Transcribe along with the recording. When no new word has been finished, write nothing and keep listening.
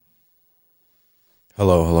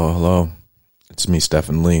Hello, hello, hello. It's me,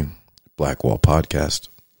 Stephen Lee, Blackwall Podcast,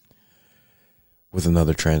 with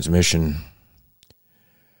another transmission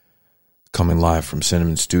coming live from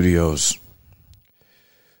Cinnamon Studios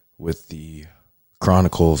with the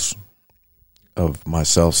chronicles of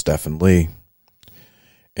myself, Stephen Lee,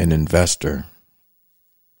 an investor,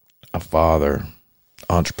 a father,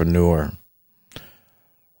 entrepreneur,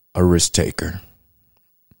 a risk taker.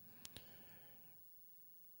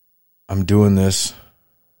 I'm doing this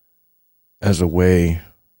as a way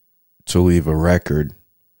to leave a record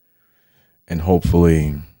and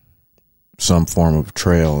hopefully some form of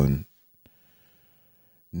trail and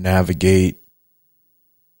navigate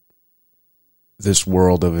this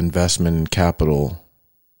world of investment and capital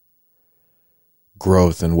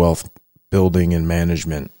growth and wealth building and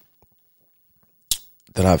management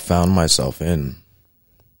that I've found myself in.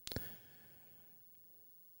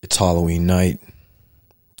 It's Halloween night,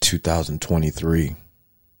 2023.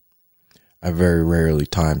 I very rarely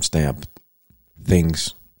timestamp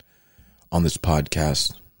things on this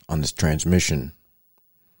podcast, on this transmission,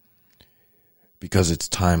 because it's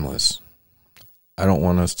timeless. I don't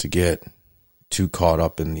want us to get too caught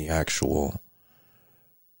up in the actual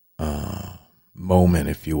moment,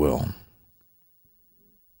 if you will.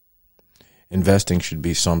 Investing should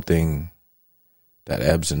be something that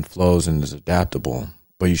ebbs and flows and is adaptable,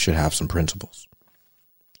 but you should have some principles.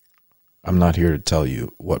 I'm not here to tell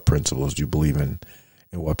you what principles you believe in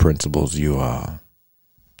and what principles you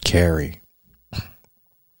carry.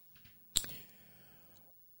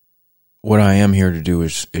 What I am here to do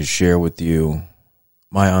is share with you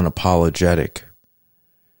my unapologetic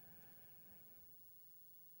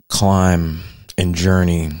climb and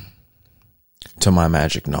journey to my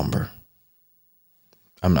magic number.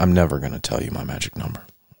 I'm never going to tell you my magic number.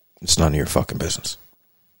 It's none of your fucking business.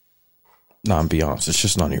 No, I'm be honest. It's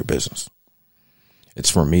just none of your business. It's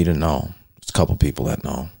for me to know. There's a couple people that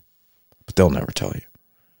know, but they'll never tell you.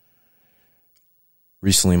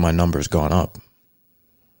 Recently, my number's gone up.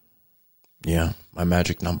 Yeah, my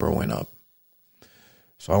magic number went up.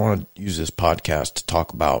 So I want to use this podcast to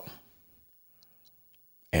talk about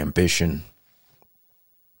ambition,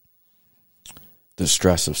 the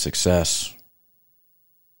stress of success,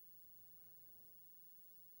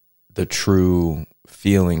 the true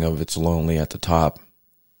feeling of it's lonely at the top.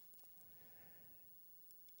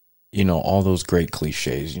 You know, all those great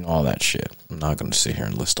cliches, you know, all that shit. I'm not going to sit here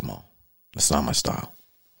and list them all. That's not my style.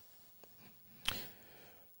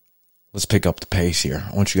 Let's pick up the pace here.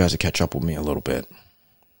 I want you guys to catch up with me a little bit.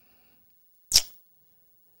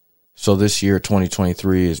 So this year,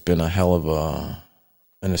 2023, has been a hell of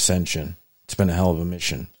an ascension. It's been a hell of a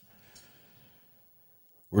mission.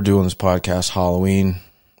 We're doing this podcast Halloween.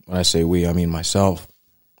 When I say we, I mean myself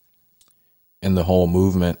and the whole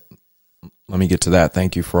movement. Let me get to that.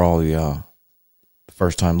 Thank you for all the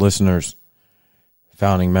first-time listeners,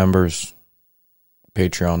 founding members,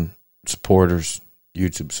 Patreon supporters,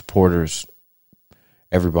 YouTube supporters,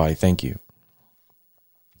 everybody. Thank you.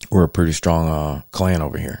 We're a pretty strong clan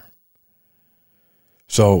over here.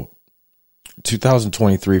 So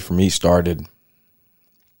 2023 for me started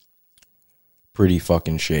pretty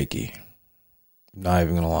fucking shaky. Not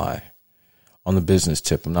even going to lie. On the business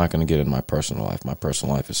tip, I'm not going to get into my personal life. My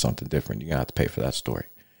personal life is something different. You're going to have to pay for that story.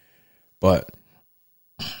 But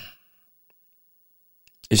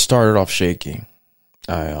it started off shaky.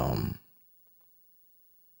 I'm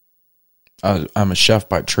a chef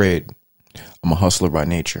by trade. I'm a hustler by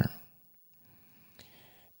nature.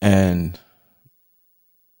 And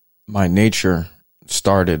my nature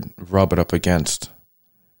started rubbing up against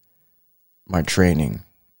my training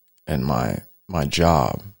and my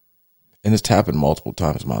job. And this happened multiple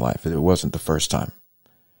times in my life. It wasn't the first time.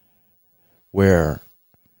 Where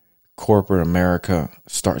corporate America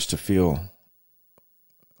starts to feel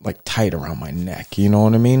like tight around my neck. You know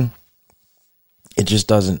what I mean? It just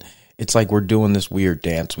doesn't. It's like we're doing this weird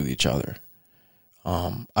dance with each other.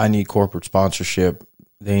 I need corporate sponsorship.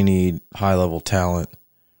 They need high-level talent.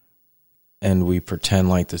 And we pretend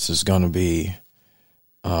like this is going to be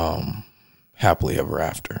happily ever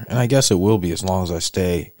after. And I guess it will be as long as I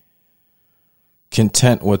stay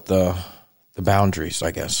content with the boundaries,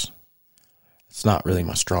 I guess. It's not really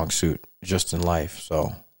my strong suit, just in life,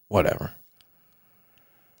 so whatever.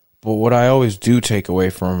 But what I always do take away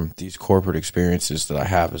from these corporate experiences that I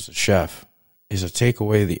have as a chef is to take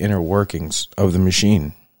away the inner workings of the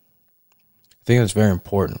machine. I think that's very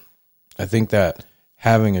important. I think that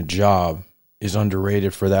having a job is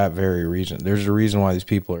underrated for that very reason. There's a reason why these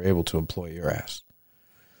people are able to employ your ass.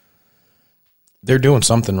 They're doing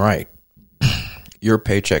something right. Your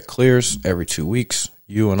paycheck clears every 2 weeks.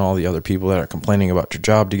 you and all the other people that are complaining about your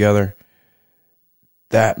job together,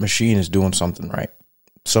 that machine is doing something right.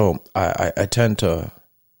 So I tend to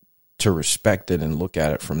respect it and look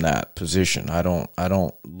at it from that position. I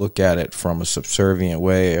don't look at it from a subservient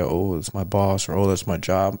way. Oh, it's my boss, or oh, that's my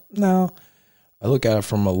job. No, I look at it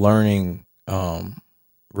from a learning,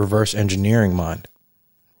 reverse engineering mind.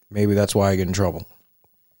 Maybe that's why I get in trouble.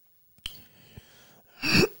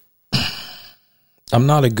 I'm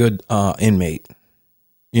not a good inmate.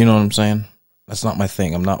 You know what I'm saying? That's not my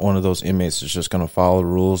thing. I'm not one of those inmates that's just going to follow the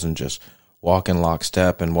rules and just walk in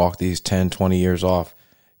lockstep and walk these 10, 20 years off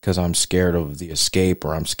because I'm scared of the escape,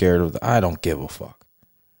 or I'm scared of I don't give a fuck.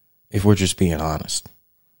 If we're just being honest.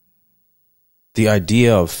 The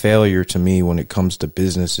idea of failure to me when it comes to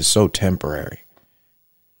business is so temporary.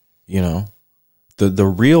 You know? The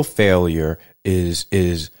real failure is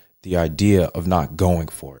the idea of not going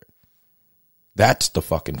for it. That's the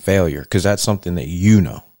fucking failure, because that's something that you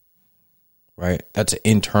know. Right? That's an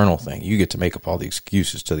internal thing. You get to make up all the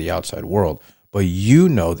excuses to the outside world, but you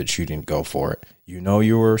know that you didn't go for it. You know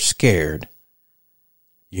you were scared.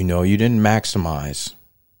 You know you didn't maximize.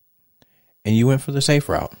 And you went for the safe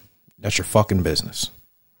route. That's your fucking business.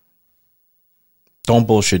 Don't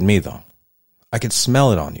bullshit me, though. I can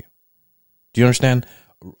smell it on you. Do you understand?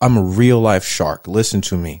 I'm a real life shark. Listen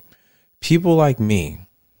to me. People like me,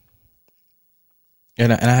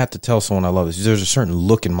 and I have to tell someone I love this. There's a certain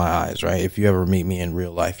look in my eyes, right? If you ever meet me in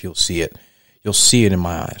real life, you'll see it. You'll see it in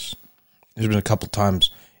my eyes. There's been a couple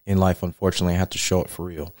times in life, unfortunately, I had to show it for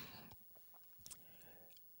real.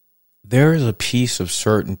 There is a piece of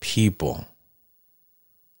certain people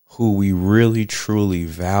who we really, truly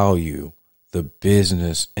value the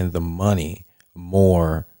business and the money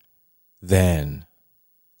more than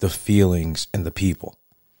the feelings and the people.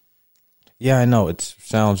 Yeah, I know it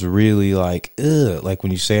sounds really like, ugh, like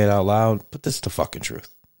when you say it out loud, but that's the fucking truth.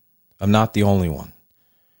 I'm not the only one.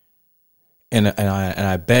 And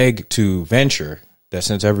I beg to venture that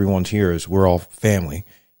since everyone's here we're all family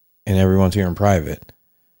and everyone's here in private,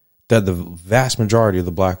 that the vast majority of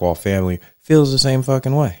the Blackwall family feels the same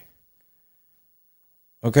fucking way.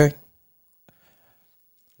 Okay?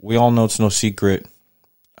 We all know it's no secret.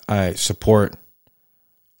 I support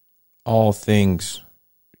all things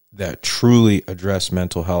that truly address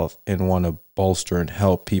mental health and want to bolster and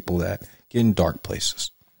help people that get in dark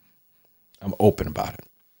places. I'm open about it.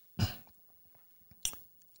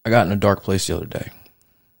 I got in a dark place the other day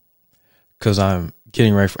because I'm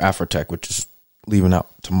getting ready for Afrotech, which is leaving out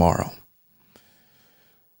tomorrow.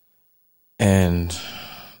 And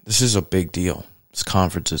this is a big deal. This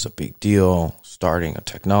conference is a big deal. Starting a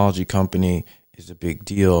technology company is a big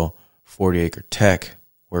deal. 40 Acre Tech,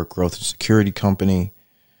 we're a growth and security company.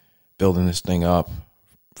 Building this thing up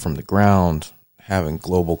from the ground, having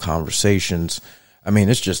global conversations. I mean,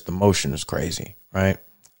 it's just, the motion is crazy, right?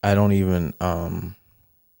 I don't even know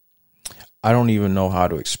how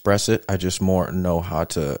to express it. I just more know how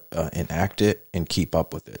to enact it and keep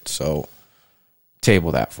up with it. So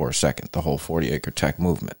table that for a second, the whole 40 Acre Tech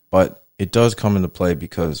movement. But it does come into play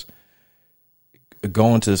because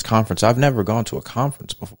going to this conference, I've never gone to a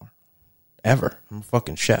conference before, ever. I'm a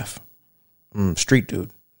fucking chef. I'm a street dude.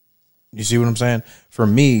 You see what I'm saying? For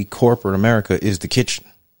me, corporate America is the kitchen.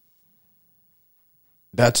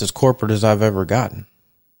 That's as corporate as I've ever gotten.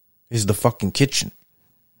 Is the fucking kitchen.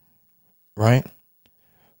 Right?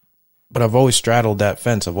 But I've always straddled that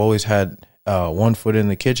fence. I've always had 1 foot in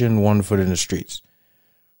the kitchen, 1 foot in the streets.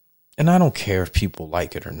 And I don't care if people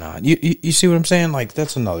like it or not. You see what I'm saying? Like,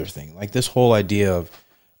 that's another thing. Like, this whole idea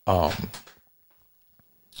of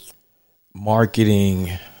marketing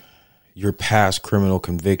your past criminal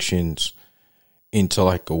convictions into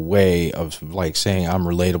like a way of like saying I'm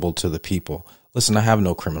relatable to the people. Listen, I have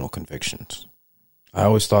no criminal convictions. I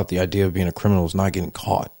always thought the idea of being a criminal is not getting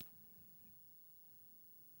caught.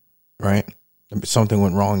 Right? If something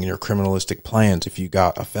went wrong in your criminalistic plans, if you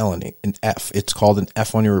got a felony, an F, it's called an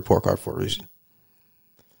F on your report card for a reason.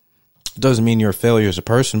 It doesn't mean you're a failure as a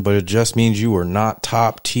person, but it just means you were not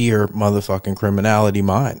top tier motherfucking criminality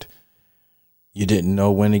mind. You didn't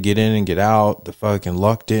know when to get in and get out. The fucking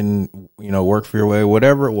luck didn't, work for your way.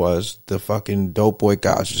 Whatever it was, the fucking dope boy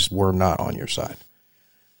guys just were not on your side.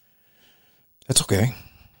 That's okay.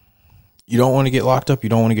 You don't want to get locked up. You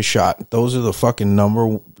don't want to get shot. Those are the fucking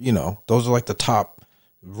those are like the top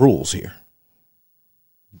rules here.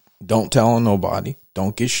 Don't tell on nobody.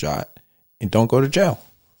 Don't get shot. And don't go to jail.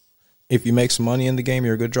 If you make some money in the game,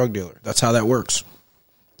 you're a good drug dealer. That's how that works.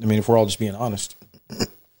 I mean, if we're all just being honest.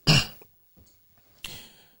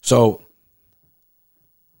 So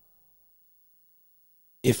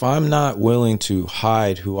if I'm not willing to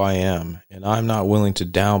hide who I am and I'm not willing to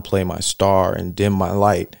downplay my star and dim my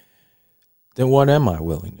light, then what am I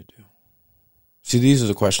willing to do? See, these are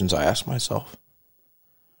the questions I ask myself.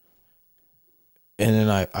 And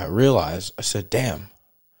then I realized, I said, damn,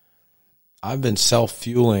 I've been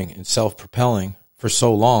self-fueling and self-propelling for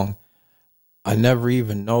so long. I never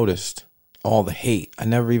even noticed all the hate. I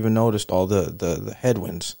never even noticed all the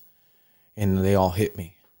headwinds. And they all hit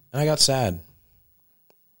me. And I got sad.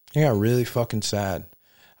 I got really fucking sad.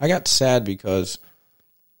 I got sad because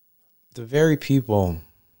the very people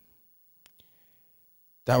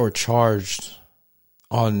that were charged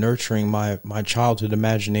on nurturing my childhood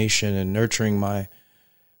imagination and nurturing my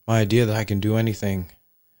idea that I can do anything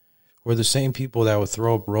were the same people that would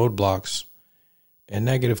throw up roadblocks and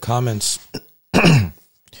negative comments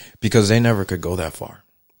because they never could go that far.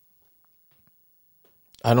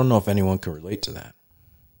 I don't know if anyone can relate to that.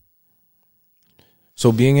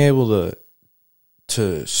 So being able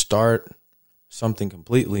to start something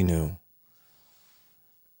completely new,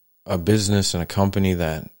 a business and a company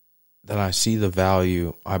that I see the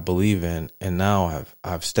value I believe in, and now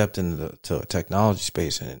I've stepped into a technology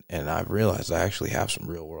space and I've realized I actually have some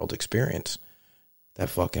real world experience that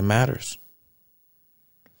fucking matters.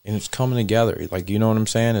 And it's coming together. Like, you know what I'm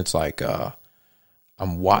saying? It's like I'm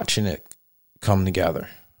watching it come together.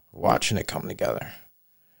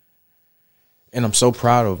 And I'm so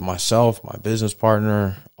proud of myself, my business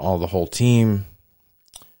partner, the whole team,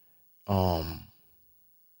 for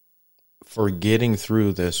getting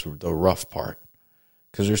through the rough part.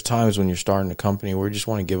 Because there's times when you're starting a company where you just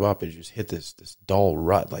want to give up and you just hit this dull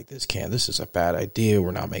rut like this is a bad idea.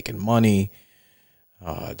 We're not making money.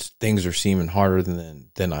 Things are seeming harder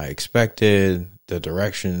than I expected. The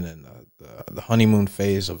direction and the honeymoon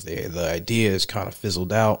phase of the idea is kind of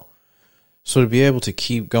fizzled out. So to be able to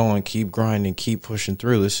keep going, keep grinding, keep pushing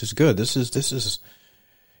through, this is good. It's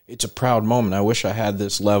a proud moment. I wish I had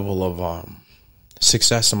this level of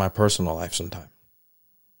success in my personal life sometime.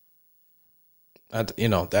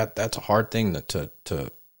 That's a hard thing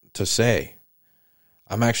to say.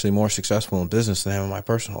 I'm actually more successful in business than I am in my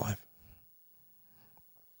personal life.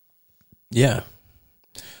 Yeah.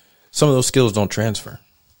 Some of those skills don't transfer.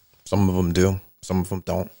 Some of them do. Some of them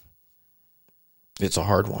don't. It's a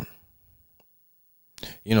hard one.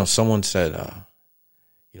 Someone said,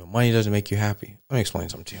 money doesn't make you happy. Let me explain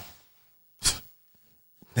something to you.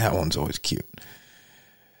 That one's always cute.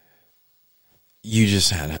 You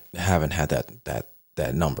just haven't had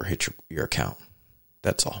that number hit your account.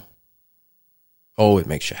 That's all. Oh, it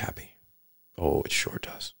makes you happy. Oh, it sure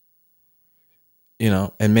does.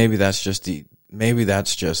 And maybe that's just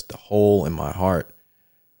the hole in my heart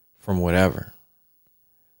from whatever.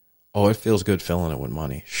 Oh, it feels good filling it with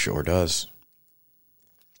money. Sure does.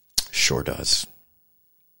 Sure does.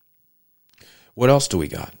 What else do we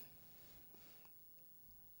got?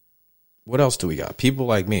 What else do we got? People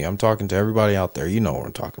like me. I'm talking to everybody out there. You know what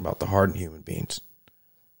I'm talking about. The hardened human beings.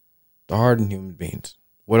 The hardened human beings.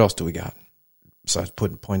 What else do we got? Besides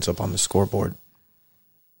putting points up on the scoreboard.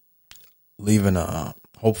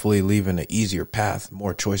 Hopefully leaving an easier path,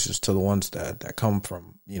 more choices to the ones that come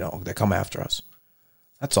from, that come after us.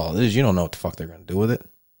 That's all it is. You don't know what the fuck they're going to do with it.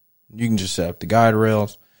 You can just set up the guide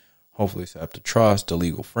rails. Hopefully set up the trust, the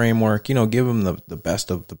legal framework, give them the best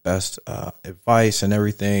of the best advice and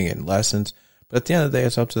everything and lessons. But at the end of the day,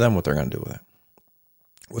 it's up to them what they're going to do with it.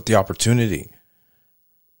 With the opportunity.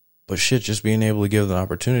 But shit, just being able to give the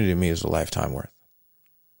opportunity to me is a lifetime worth.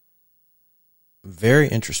 Very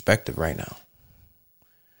introspective right now.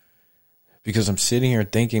 Because I'm sitting here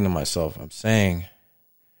thinking to myself, I'm saying,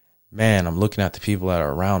 man, I'm looking at the people that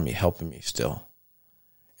are around me, helping me still.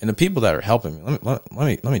 And the people that are helping me,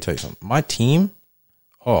 let me tell you something. My team,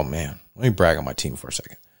 oh man, let me brag on my team for a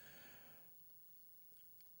second.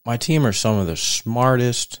 My team are some of the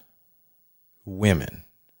smartest women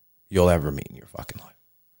you'll ever meet in your fucking life.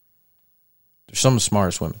 They're some of the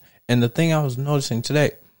smartest women. And the thing I was noticing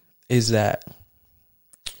today is that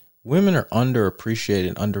women are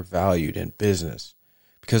underappreciated, undervalued in business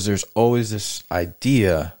because there's always this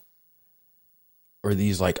idea or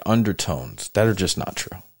these like undertones that are just not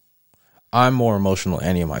true. I'm more emotional than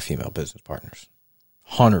any of my female business partners.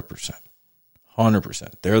 100%.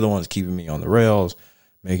 100%. They're the ones keeping me on the rails,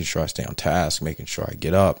 making sure I stay on task, making sure I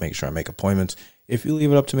get up, making sure I make appointments. If you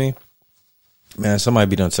leave it up to me, man, somebody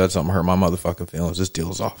be done said something hurt my motherfucking feelings. This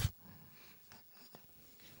deal is off.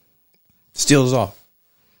 This deal is off.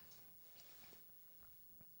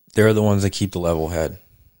 They're the ones that keep the level head.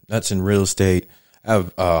 That's in real estate. I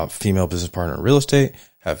have a female business partner in real estate,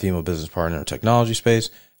 have a female business partner in technology space,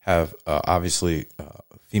 have obviously a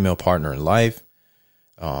female partner in life,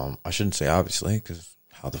 I shouldn't say obviously, because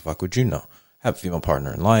how the fuck would you know? Have a female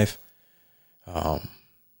partner in life.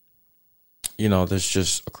 There's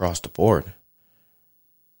just across the board.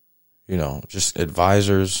 Just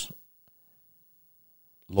advisors,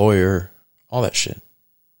 lawyer, all that shit.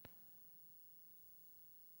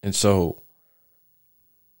 And so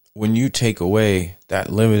when you take away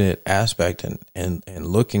that limited aspect and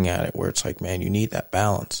looking at it where it's like, man, you need that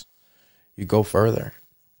balance, you go further.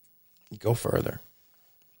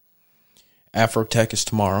 Afrotech is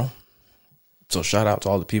tomorrow. So shout out to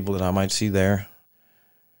all the people that I might see there.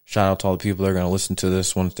 Shout out to all the people that are going to listen to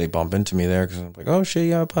this once they bump into me there, because I'm like, oh shit,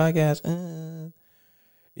 you have a podcast?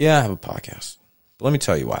 Yeah, I have a podcast. But let me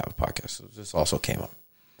tell you why I have a podcast. This also came up.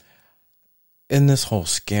 In this whole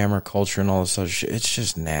scammer culture and all this other shit, it's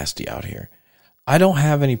just nasty out here. I don't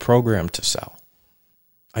have any program to sell.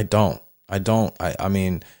 I don't. I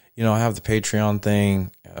mean, I have the Patreon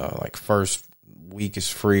thing. Like first week is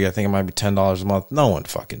free. I think it might be $10 a month. No one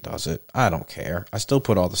fucking does it. I don't care. I still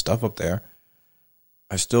put all the stuff up there.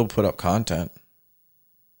 I still put up content.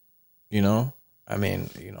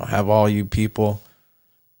 Have all you people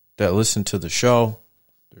that listen to the show.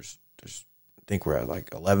 There's I think we're at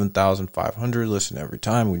like 11,500 listen every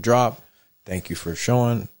time we drop. Thank you for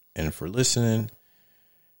showing and for listening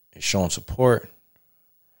and showing support.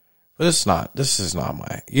 But this is not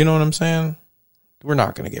my, you know what I'm saying? We're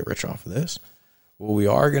not going to get rich off of this. What we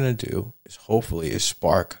are going to do is hopefully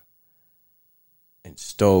spark and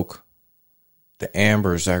stoke the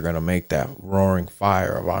ambers that are going to make that roaring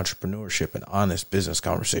fire of entrepreneurship and honest business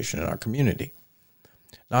conversation in our community.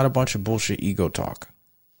 Not a bunch of bullshit ego talk.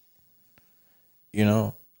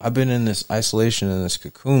 I've been in this isolation, in this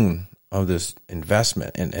cocoon of this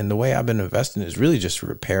investment. And the way I've been investing is really just to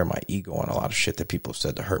repair my ego on a lot of shit that people have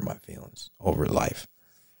said to hurt my feelings over life.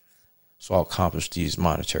 So I'll accomplish these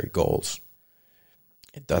monetary goals.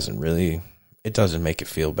 It doesn't make it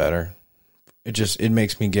feel better. It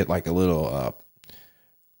makes me get like a little a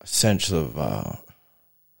sense of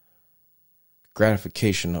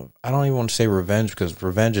gratification of, I don't even want to say revenge, because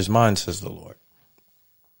revenge is mine, says the Lord.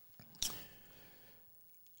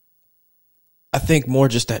 I think more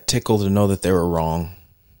just that tickle to know that they were wrong.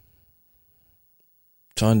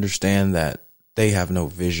 To understand that they have no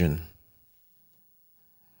vision.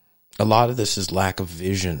 A lot of this is lack of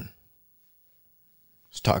vision.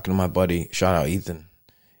 I was talking to my buddy, shout out Ethan.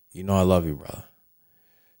 I love you, brother.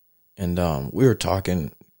 And we were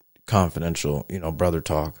talking confidential, brother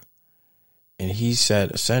talk. And he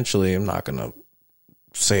said, essentially, I'm not going to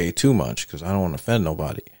say too much because I don't want to offend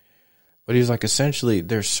nobody. But he's like, essentially,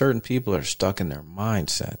 there's certain people that are stuck in their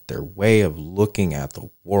mindset, their way of looking at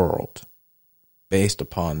the world based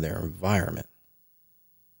upon their environment.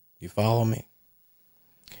 You follow me?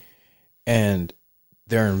 And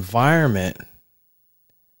their environment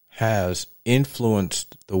has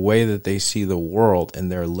influenced the way that they see the world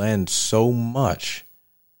and their lens so much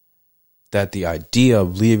that the idea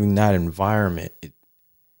of leaving that environment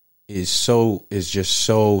is just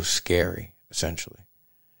so scary, essentially,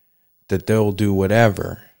 that they'll do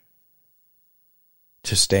whatever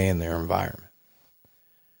to stay in their environment.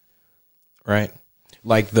 Right?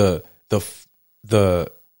 Like the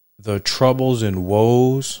troubles and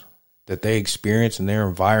woes that they experience in their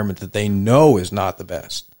environment that they know is not the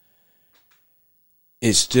best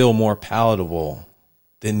is still more palatable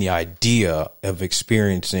than the idea of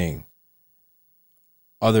experiencing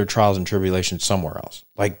other trials and tribulations somewhere else.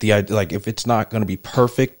 Like if it's not going to be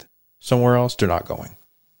perfect somewhere else, they're not going.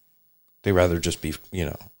 They rather just be,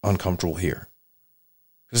 uncomfortable here.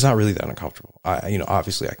 It's not really that uncomfortable.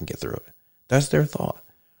 Obviously I can get through it. That's their thought.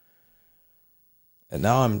 And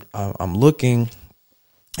now I'm looking.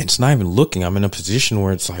 It's not even looking. I'm in a position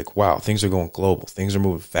where it's like, wow, things are going global. Things are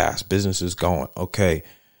moving fast. Business is going. Okay.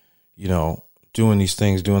 Doing these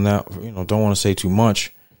things, doing that, don't want to say too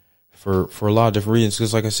much for a lot of different reasons.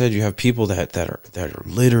 Because like I said, you have people that are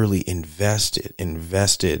literally invested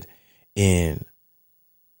in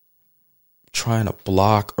trying to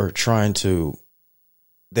block or trying to,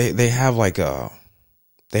 they have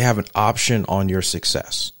an option on your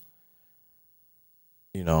success.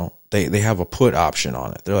 They have a put option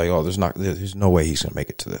on it. They're like, oh, there's no way he's going to make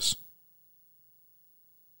it to this.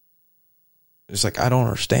 It's like, I don't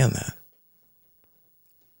understand that.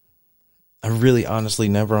 I really honestly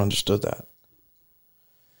never understood that.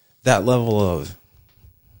 That level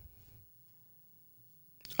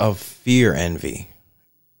of fear envy.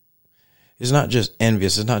 It's not just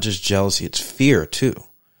envious. It's not just jealousy. It's fear too.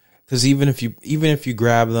 Because even if you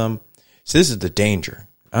grab them, so this is the danger.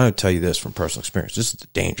 I'm going to tell you this from personal experience. This is the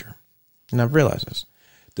danger. And I've realized this.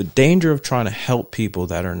 The danger of trying to help people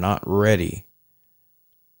that are not ready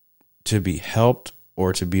to be helped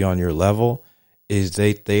or to be on your level is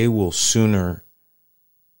they will sooner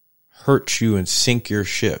hurt you and sink your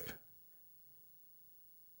ship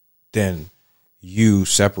than you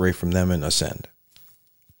separate from them and ascend.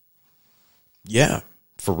 Yeah,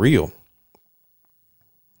 for real.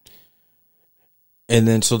 And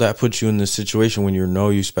then so that puts you in this situation when you know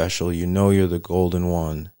you're special, you know you're the golden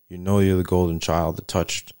one, you know you're the golden child, the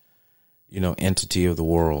touched, entity of the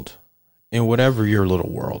world. In whatever your little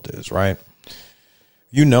world is, right?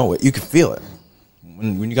 You know it. You can feel it.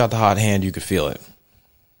 When you got the hot hand, you can feel it.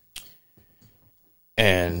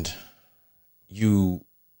 And you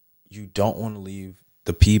don't want to leave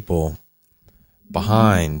the people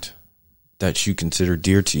behind that you consider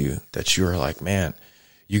dear to you, that you're like, man,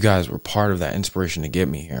 you guys were part of that inspiration to get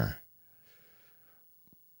me here.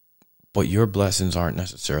 But your blessings aren't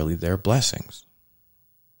necessarily their blessings.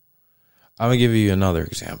 I'm going to give you another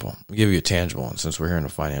example. I'll give you a tangible one since we're here in the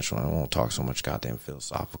financial one. I won't talk so much goddamn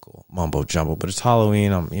philosophical mumbo jumbo, but it's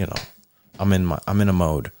Halloween. I'm in a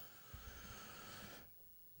mode.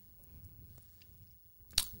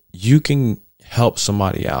 You can help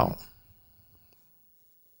somebody out.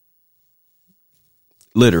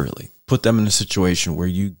 Literally, put them in a situation where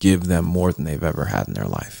you give them more than they've ever had in their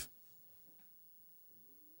life.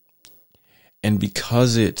 And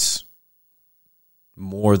because it's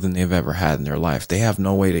more than they've ever had in their life, they have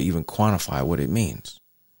no way to even quantify what it means.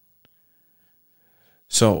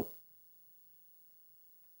 So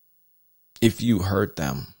if you hurt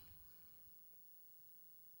them,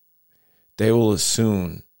 they will as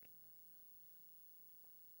soon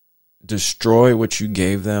destroy what you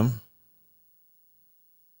gave them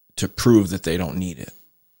to prove that they don't need it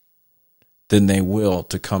than they will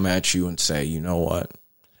to come at you and say, you know what,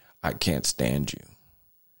 I can't stand you.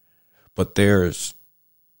 But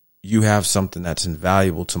you have something that's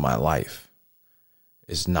invaluable to my life,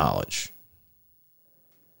 is knowledge.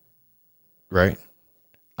 Right?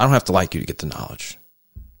 I don't have to like you to get the knowledge.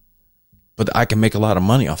 But I can make a lot of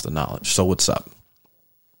money off the knowledge. So what's up?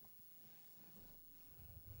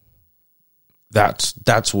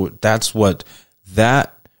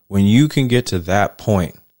 When you can get to that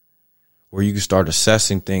point where you can start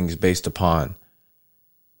assessing things based upon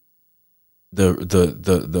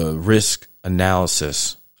the risk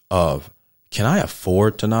analysis of, can I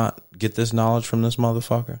afford to not get this knowledge from this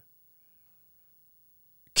motherfucker?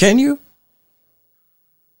 Can you?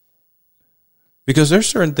 Because there's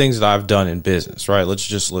certain things that I've done in business, right? Let's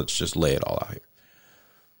just lay it all out here.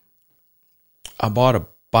 I bought a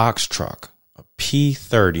box truck, a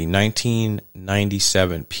P30,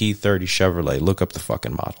 1997 P30 Chevrolet. Look up the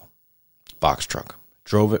fucking model. Box truck.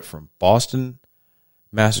 Drove it from Boston,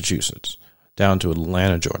 Massachusetts, down to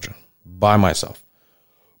Atlanta, Georgia, by myself.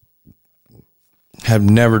 Have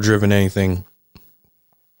never driven anything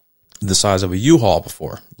the size of a U-Haul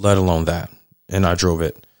before, let alone that. And I drove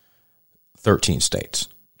it 13 states.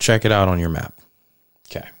 Check it out on your map.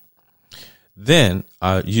 Okay. Then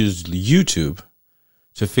I used YouTube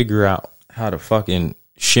to figure out how to fucking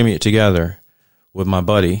shimmy it together with my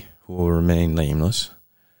buddy, who will remain nameless,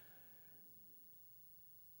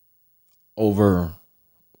 over,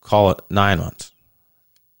 call it 9 months.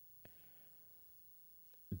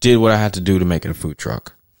 Did what I had to do to make it a food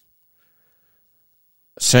truck.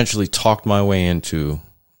 Essentially talked my way into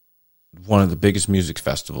one of the biggest music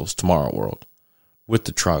festivals, Tomorrow World, with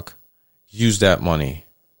the truck. Used that money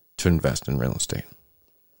to invest in real estate.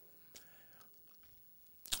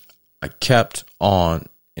 I kept on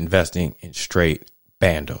investing in straight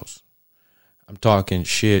bandos. I'm talking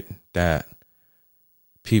shit that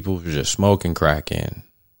people were just smoking crack in.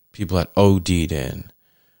 People had OD'd in.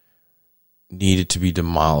 Needed to be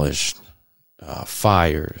demolished.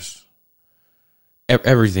 Fires.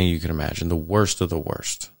 Everything you can imagine. The worst of the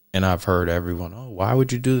worst. And I've heard everyone, oh, why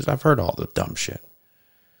would you do this? I've heard all the dumb shit.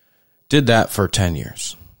 Did that for 10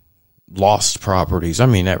 years. Lost properties. I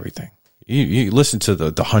mean, everything. You listen to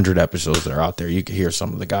the 100 episodes that are out there. You can hear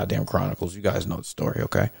some of the goddamn chronicles. You guys know the story,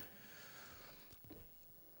 okay?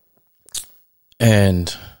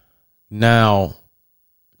 And now,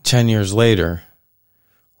 10 years later,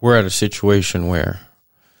 we're at a situation where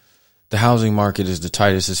the housing market is the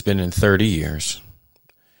tightest it's been in 30 years.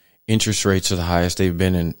 Interest rates are the highest they've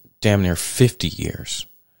been in damn near 50 years.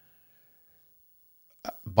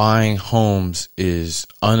 Buying homes is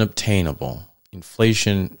unobtainable.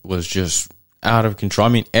 Inflation was just out of control. I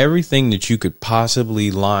mean, everything that you could possibly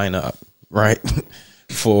line up, right,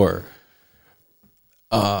 for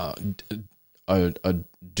a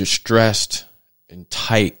distressed and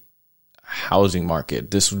tight housing market,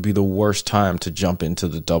 this would be the worst time to jump into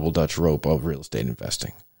the double Dutch rope of real estate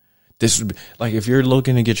investing. This would be like, if you're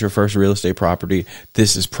looking to get your first real estate property,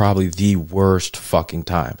 this is probably the worst fucking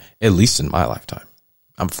time, at least in my lifetime.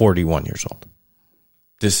 I'm 41 years old.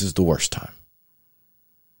 This is the worst time.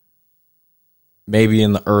 Maybe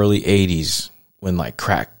in the early 80s when like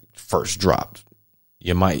crack first dropped,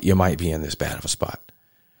 you might be in this bad of a spot.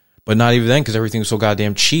 But not even then, because everything was so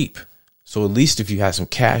goddamn cheap. So at least if you have some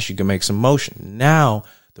cash, you can make some motion. Now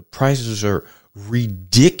the prices are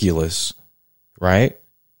ridiculous, right?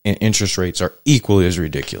 And interest rates are equally as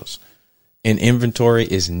ridiculous. And inventory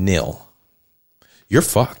is nil. You're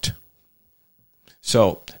fucked.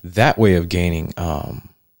 So that way of gaining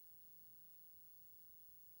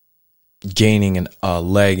a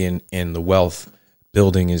leg in the wealth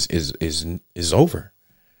building is over.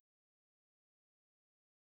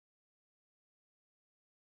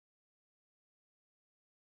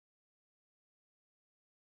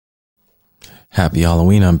 Happy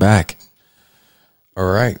Halloween, I'm back. All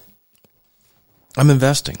right. I'm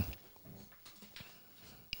investing.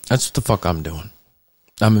 That's what the fuck I'm doing.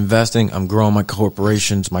 I'm investing. I'm growing my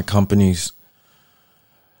corporations, my companies.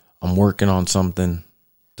 I'm working on something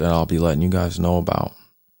that I'll be letting you guys know about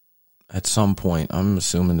at some point. I'm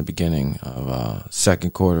assuming the beginning of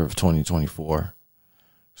second quarter of 2024.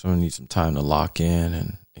 So I'm gonna need some time to lock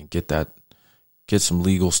in and get some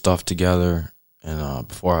legal stuff together, and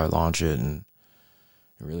before I launch it, and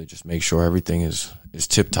really just make sure everything is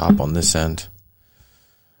tip top on this end.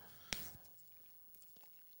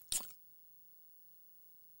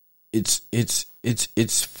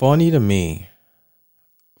 It's funny to me,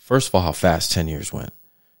 first of all, how fast 10 years went.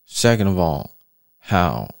 Second of all,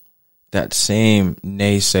 how that same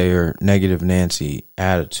naysayer, negative Nancy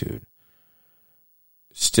attitude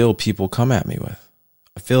still people come at me with.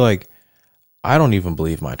 I feel like I don't even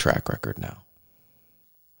believe my track record now.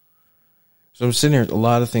 So I'm sitting here, a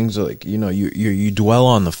lot of things like, you dwell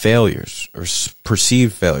on the failures or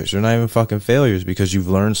perceived failures. They're not even fucking failures because you've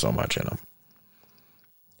learned so much in them.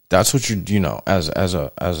 That's what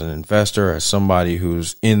as an investor, as somebody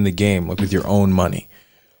who's in the game, like with your own money.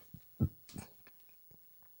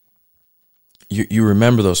 You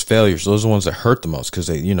remember those failures. Those are the ones that hurt the most because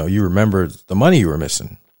you remember the money you were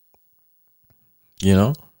missing.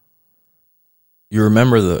 You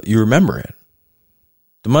remember it.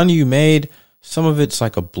 The money you made, some of it's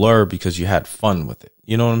like a blur because you had fun with it.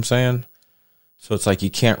 You know what I'm saying? So it's like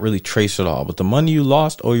you can't really trace it all. But the money you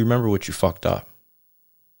lost, you remember what you fucked up.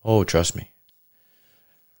 Oh, trust me.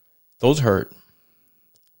 Those hurt.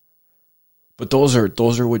 But those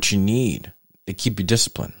are what you need. They keep you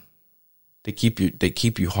disciplined. They keep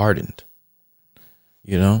you hardened.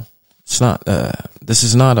 It's not this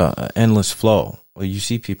is not a endless flow. Well, you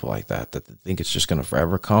see people like that think it's just going to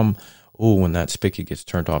forever come. Oh, when that spigot gets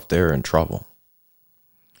turned off, they're in trouble.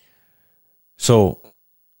 So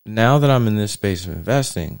now that I'm in this space of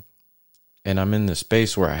investing, and I'm in this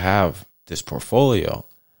space where I have this portfolio,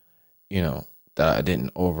 that I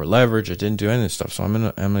didn't over leverage, I didn't do any of this stuff. So I'm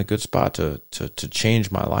in a good spot to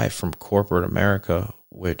change my life from corporate America,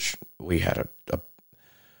 which we had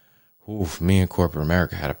me and corporate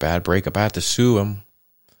America had a bad breakup. I had to sue him.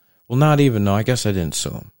 Well, not even, no, I guess I didn't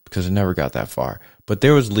sue him because it never got that far. But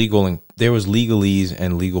there was legalese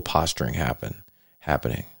and legal posturing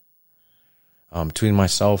happening between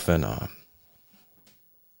myself and a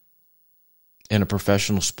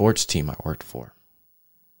professional sports team I worked for.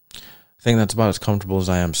 I think that's about as comfortable as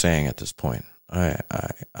I am saying at this point.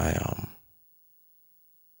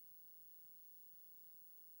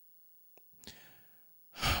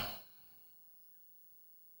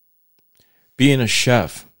 Being a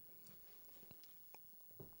chef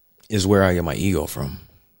is where I get my ego from.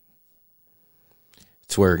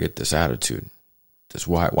 It's where I get this attitude. This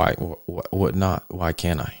why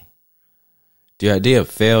can't I? The idea of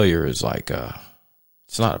failure is like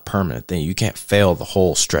it's not a permanent thing. You can't fail the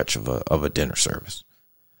whole stretch of a dinner service.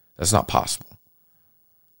 That's not possible.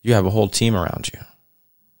 You have a whole team around you.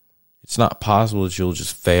 It's not possible that you'll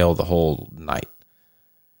just fail the whole night.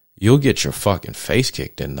 You'll get your fucking face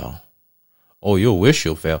kicked in though. Oh, you'll wish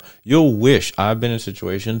you'll fail. You'll wish. I've been in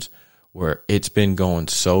situations where it's been going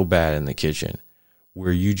so bad in the kitchen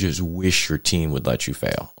where you just wish your team would let you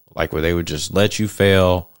fail. Like where they would just let you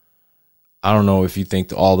fail. I don't know if you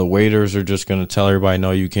think all the waiters are just going to tell everybody,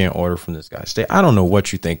 no, you can't order from this guy. I don't know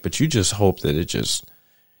what you think, but you just hope that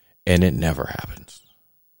and it never happens.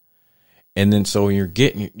 And then so you're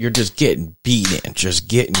just getting beaten, just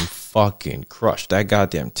getting fucking crushed. That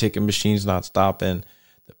goddamn ticket machine's not stopping.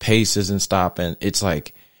 The pace isn't stopping. It's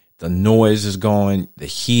like the noise is going. The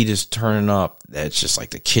heat is turning up. It's just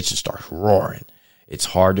like the kitchen starts roaring. It's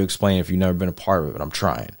hard to explain if you've never been a part of it, but I'm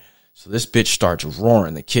trying. So this bitch starts roaring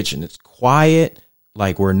in the kitchen. It's quiet,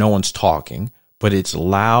 like where no one's talking, but it's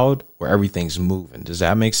loud where everything's moving. Does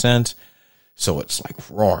that make sense? So it's like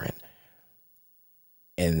roaring.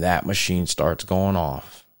 And that machine starts going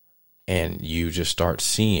off. And you just start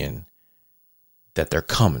seeing that they're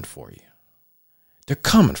coming for you. They're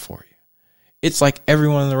coming for you. It's like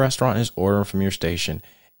everyone in the restaurant is ordering from your station.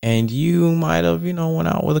 And you might have, went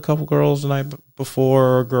out with a couple girls the night before,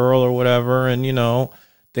 or a girl or whatever. And,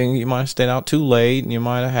 then you might have stayed out too late and you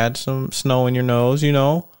might have had some snow in your nose,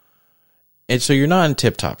 And so you're not in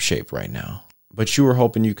tip-top shape right now. But you were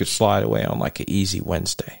hoping you could slide away on like an easy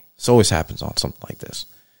Wednesday. This always happens on something like this.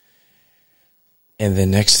 And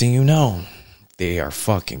then next thing you know, they are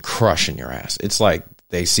fucking crushing your ass. It's like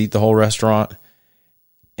they seat the whole restaurant.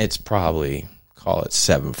 It's probably, call it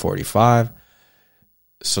 7:45.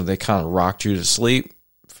 So they kind of rocked you to sleep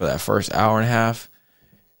for that first hour and a half.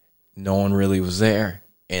 No one really was there.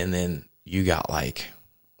 And then you got like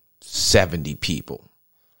 70 people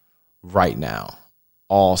right now,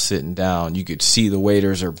 all sitting down. You could see the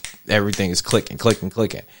waiters are, everything is clicking.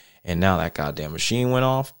 And now that goddamn machine went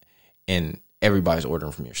off and everybody's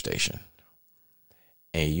ordering from your station.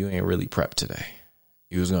 And you ain't really prepped today.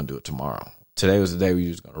 You was going to do it tomorrow. Today was the day where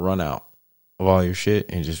you was going to run out of all your shit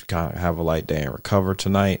and just kind of have a light day and recover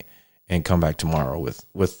tonight and come back tomorrow with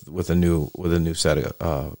a new set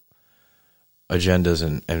of agendas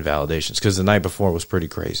and validations. Because the night before was pretty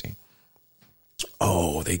crazy.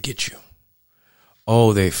 Oh, they get you.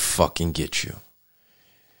 Oh, they fucking get you.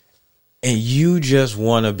 And you just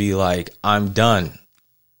want to be like, I'm done.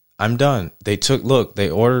 They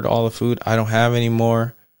ordered all the food. I don't have any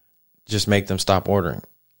more. Just make them stop ordering.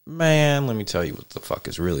 Man, let me tell you what the fuck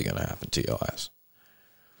is really going to happen to your ass.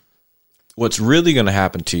 What's really going to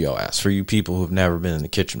happen to your ass, for you people who've never been in the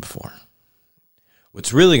kitchen before,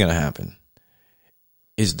 what's really going to happen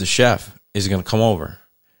is the chef is going to come over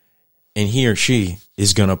and he or she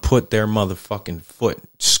is going to put their motherfucking foot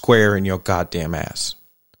square in your goddamn ass.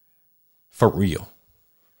 For real.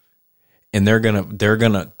 And they're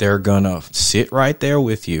gonna sit right there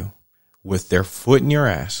with you with their foot in your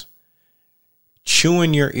ass,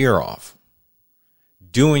 chewing your ear off,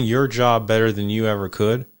 doing your job better than you ever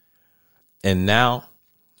could. And now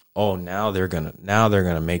they're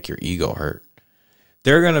gonna make your ego hurt.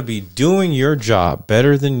 They're gonna be doing your job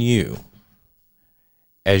better than you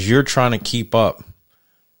as you're trying to keep up.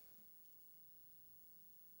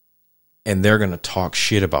 And they're gonna talk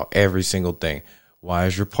shit about every single thing. Why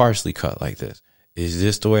is your parsley cut like this? Is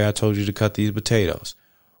this the way I told you to cut these potatoes?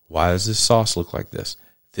 Why does this sauce look like this?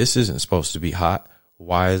 This isn't supposed to be hot.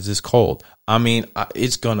 Why is this cold? I mean,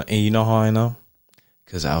 it's gonna, and you know how I know?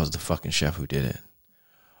 Because I was the fucking chef who did it.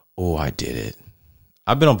 Oh, I did it.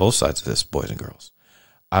 I've been on both sides of this, boys and girls.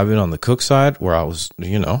 I've been on the cook side where I was,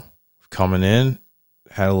 coming in,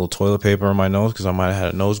 had a little toilet paper in my nose because I might have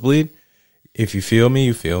had a nosebleed. If you feel me,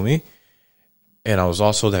 you feel me. And I was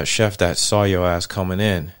also that chef that saw your ass coming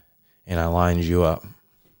in and I lined you up.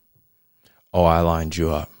 Oh, I lined you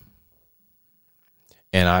up.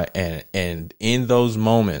 And in those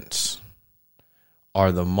moments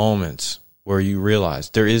are the moments where you realize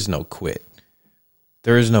there is no quit.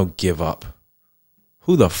 There is no give up.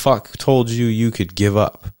 Who the fuck told you could give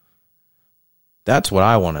up? That's what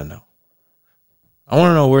I want to know. I want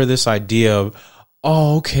to know where this idea of,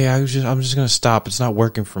 oh, okay, I'm just going to stop. It's not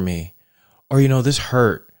working for me. Or, this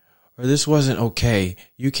hurt. Or this wasn't okay.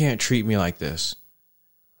 You can't treat me like this.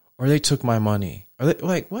 Or they took my money. Or they,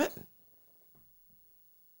 like, what?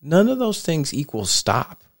 None of those things equal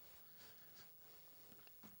stop.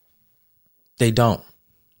 They don't.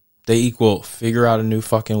 They equal figure out a new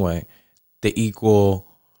fucking way. They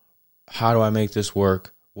equal how do I make this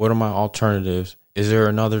work? What are my alternatives? Is there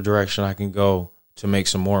another direction I can go to make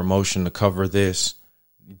some more emotion to cover this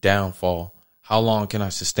downfall? How long can I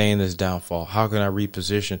sustain this downfall? How can I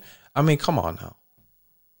reposition? I mean, come on now.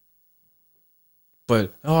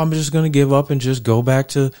 But, I'm just going to give up and just go back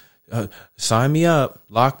to sign me up,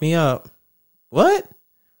 lock me up. What?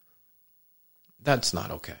 That's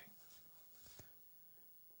not okay.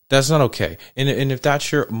 That's not okay. And if that's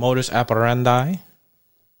your modus operandi,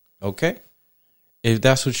 okay, if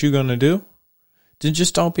that's what you're going to do, then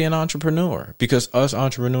just don't be an entrepreneur. Because us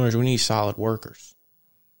entrepreneurs, we need solid workers.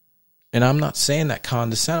 And I'm not saying that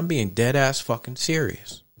condescending. I'm being dead ass fucking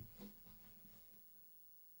serious.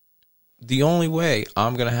 The only way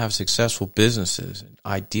I'm going to have successful businesses and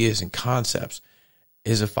ideas and concepts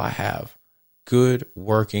is if I have good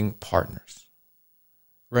working partners,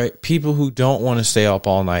 right? People who don't want to stay up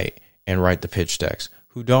all night and write the pitch decks,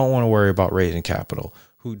 who don't want to worry about raising capital,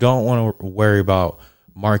 who don't want to worry about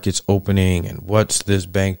markets opening and what's this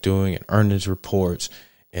bank doing and earnings reports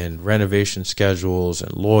and renovation schedules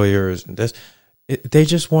and lawyers and this. They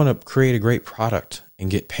just want to create a great product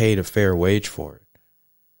and get paid a fair wage for it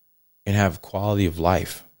and have quality of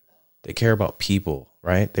life. They care about people,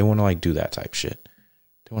 right? They want to like do that type shit.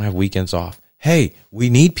 They want to have weekends off. Hey, we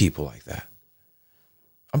need people like that.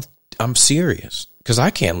 I'm serious because I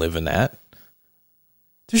can't live in that.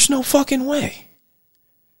 There's no fucking way.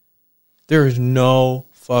 There is no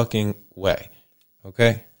fucking way.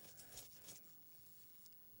 Okay?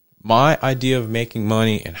 My idea of making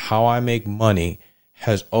money and how I make money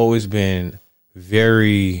has always been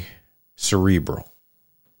very cerebral.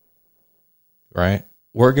 Right?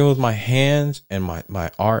 Working with my hands and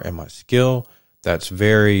my art and my skill, that's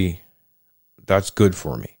good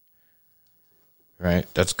for me. Right?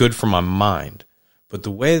 That's good for my mind. But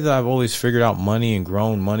the way that I've always figured out money and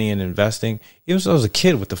grown money and investing, even since I was a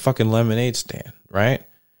kid with the fucking lemonade stand, right?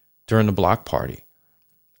 During the block party.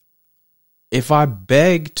 If I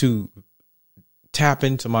beg to tap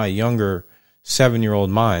into my younger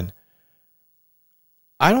 7-year-old mind,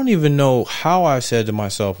 I don't even know how I said to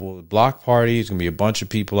myself, well, the block party is going to be a bunch of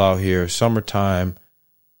people out here, summertime.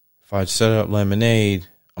 If I set up lemonade,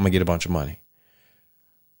 I'm going to get a bunch of money.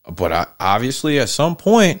 But I obviously at some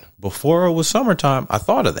point before it was summertime, I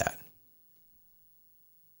thought of that.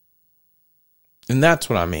 And that's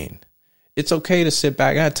what I mean. It's okay to sit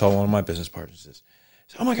back. I told one of my business partners this.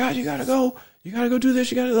 Oh my God, you got to go do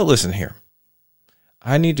this. You got to go. Listen here.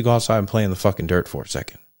 I need to go outside and play in the fucking dirt for a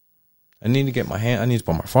second. I need to get I need to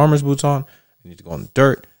put my farmer's boots on. I need to go in the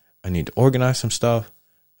dirt. I need to organize some stuff.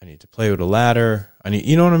 I need to play with a ladder.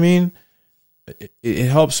 You know what I mean? It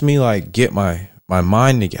helps me like get my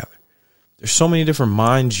mind together. There's so many different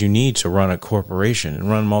minds you need to run a corporation and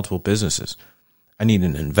run multiple businesses. I need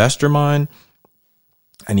an investor mind.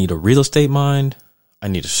 I need a real estate mind. I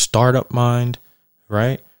need a startup mind,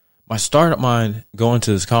 right? My startup mind going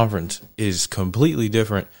to this conference is completely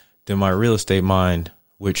different than my real estate mind,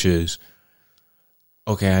 which is,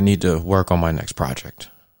 okay, I need to work on my next project.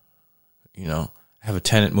 You know, I have a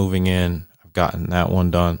tenant moving in. I've gotten that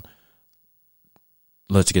one done.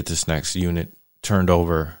 Let's get this next unit turned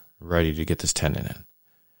over, ready to get this tenant in,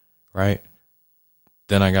 right?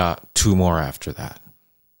 Then I got 2 more after that.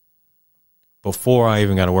 Before I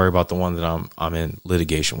even got to worry about the one that I'm in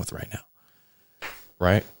litigation with right now,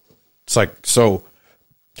 right? It's like, so,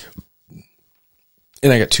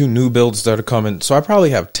 and I got 2 new builds that are coming. So I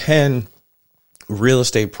probably have 10 real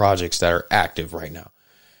estate projects that are active right now.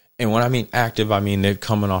 And when I mean active, I mean they're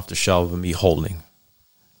coming off the shelf and me holding.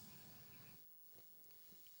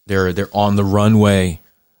 They're on the runway.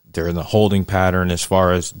 They're in the holding pattern as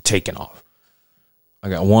far as taking off. I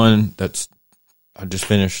got one I just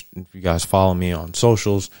finished. If you guys follow me on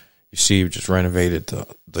socials, you see we just renovated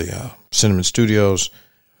the Cinnamon Studios.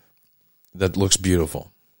 That looks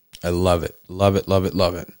beautiful. I love it. Love it, love it,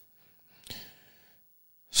 love it.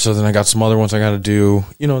 So then I got some other ones I got to do.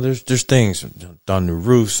 You know, there's things. Done new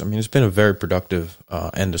roofs. I mean, it's been a very productive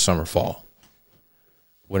end of summer, fall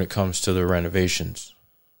when it comes to the renovations.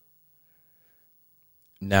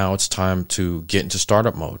 Now it's time to get into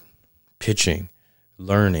startup mode, pitching,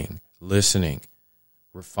 learning, listening,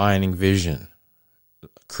 refining vision,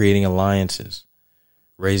 creating alliances,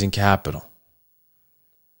 raising capital.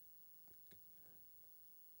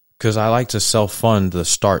 Because I like to self-fund the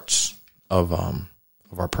starts of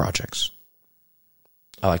our projects.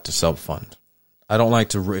 I like to self-fund. I don't like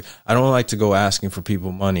to go asking for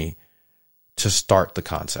people money to start the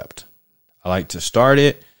concept. I like to start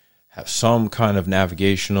it, have some kind of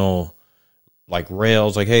navigational like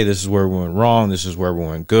rails, like, hey, this is where we went wrong, this is where we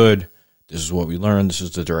went good, this is what we learned, this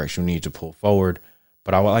is the direction we need to pull forward.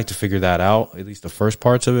 But I would like to figure that out, at least the first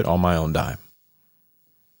parts of it, on my own dime.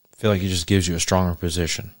 I feel like it just gives you a stronger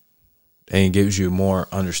position. And it gives you more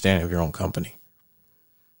understanding of your own company.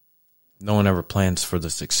 No one ever plans for the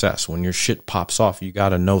success. When your shit pops off, you got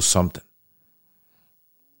to know something.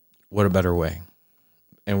 What a better way?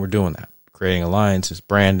 And we're doing that. Creating alliances,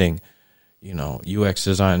 branding, you know, UX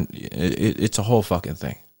design. It's a whole fucking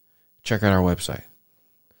thing. Check out our website.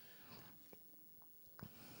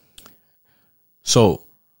 So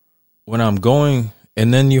when I'm going,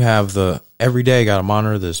 and then you have every day I got to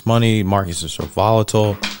monitor this money. Markets are so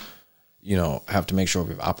volatile. You know, I have to make sure we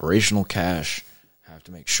have operational cash. I have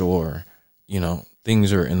to make sure, you know,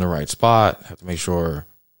 things are in the right spot. I have to make sure,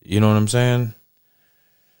 you know what I'm saying?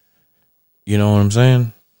 You know what I'm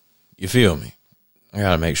saying? You feel me? I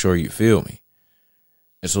got to make sure you feel me.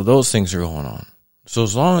 And so those things are going on. So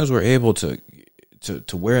as long as we're able to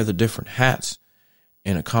wear the different hats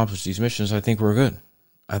and accomplish these missions, I think we're good.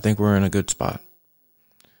 I think we're in a good spot.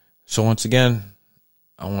 So once again,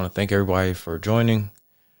 I want to thank everybody for joining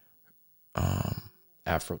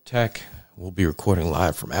Afrotech. We'll be recording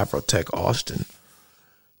live from Afrotech Austin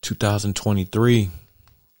 2023.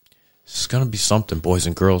 It's going to be something, boys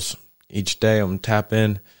and girls. Each day I'm going to tap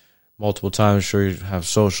in multiple times. Sure, you have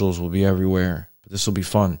socials. We'll be everywhere. But this will be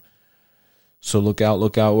fun. So look out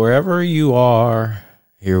wherever you are.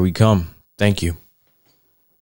 Here we come. Thank you.